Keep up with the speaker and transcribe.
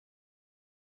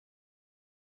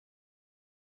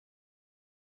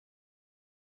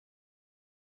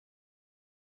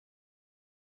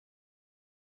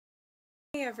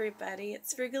Hey everybody,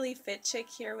 it's Frugally Fit Chick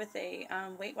here with a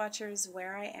Weight Watchers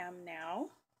Where I Am Now.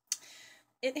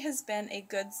 It has been a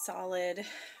good solid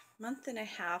month and a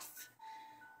half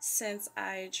since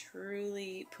I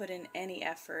truly put in any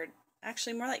effort,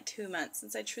 actually more like 2 months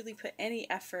since I truly put any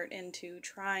effort into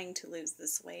trying to lose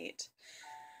this weight.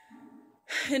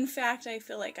 In fact, I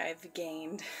feel like I've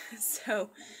gained, so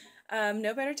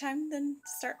no better time than to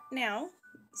start now.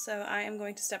 So I am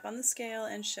going to step on the scale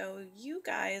and show you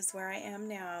guys where I am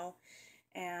now.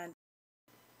 And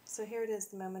so here it is,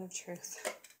 the moment of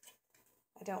truth.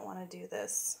 I don't want to do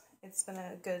this. It's been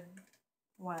a good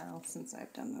while since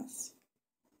I've done this.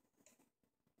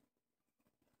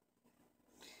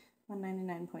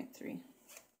 199.3.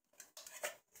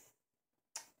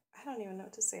 I don't even know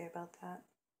what to say about that.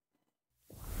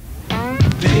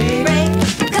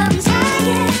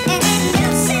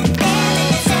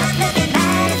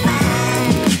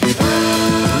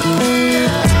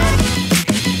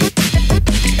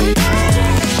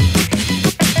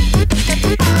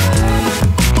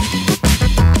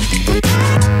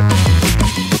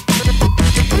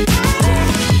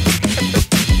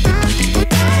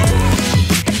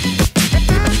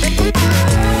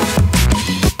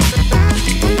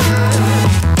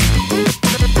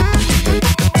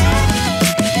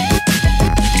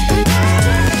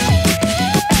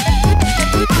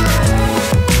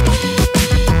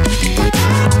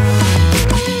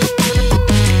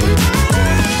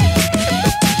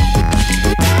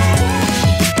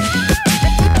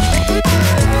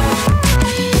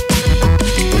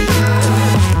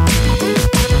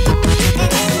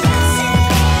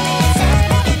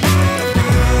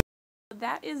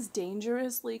 That is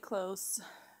dangerously close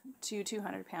to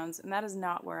 200 pounds, and that is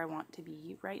not where I want to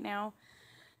be right now.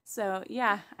 So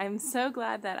yeah, I'm so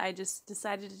glad that I just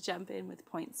decided to jump in with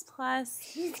Points Plus.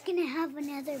 She's gonna have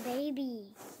another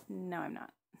baby. No, I'm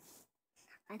not.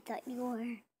 I thought you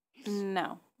were.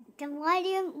 No. Then why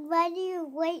do you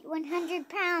weigh 100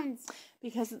 pounds?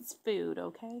 Because it's food,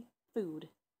 okay? Food.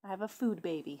 I have a food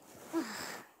baby.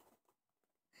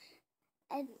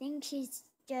 I think she's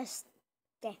just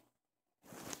there.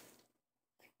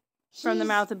 From the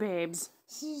mouth of babes.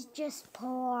 She's just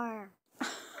poor.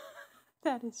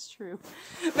 That is true.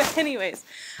 But anyways,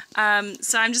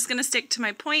 so I'm just gonna stick to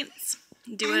my points.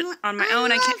 Do it on my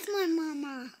own. I love my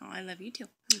mama. Oh, I love you too.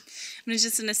 I'm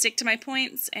just gonna stick to my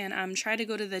points and try to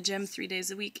go to the gym 3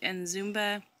 days a week and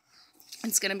Zumba.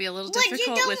 It's gonna be a little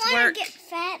difficult with work. You don't want to get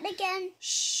fat again?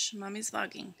 Shh, mommy's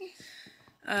vlogging.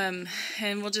 And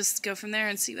we'll just go from there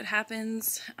and see what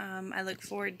happens. I look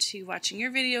forward to watching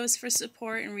your videos for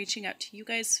support and reaching out to you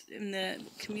guys in the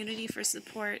community for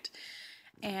support.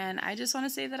 And I just want to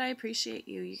say that I appreciate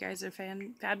you. You guys are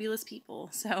fabulous people.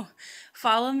 So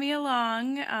follow me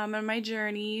along on my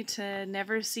journey to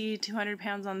never see 200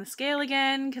 pounds on the scale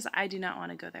again, because I do not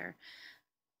want to go there.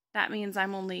 That means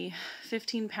I'm only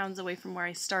 15 pounds away from where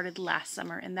I started last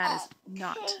summer, and that is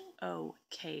not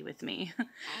okay with me.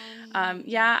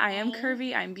 Yeah, I am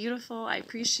curvy. I'm beautiful. I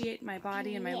appreciate my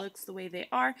body and my looks the way they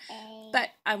are,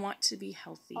 but I want to be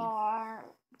healthy.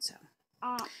 So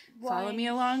follow me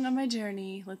along on my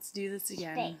journey. Let's do this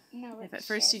again. If at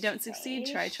first you don't succeed,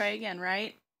 try again,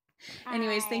 right?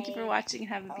 Anyways, thank you for watching and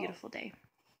have a beautiful day.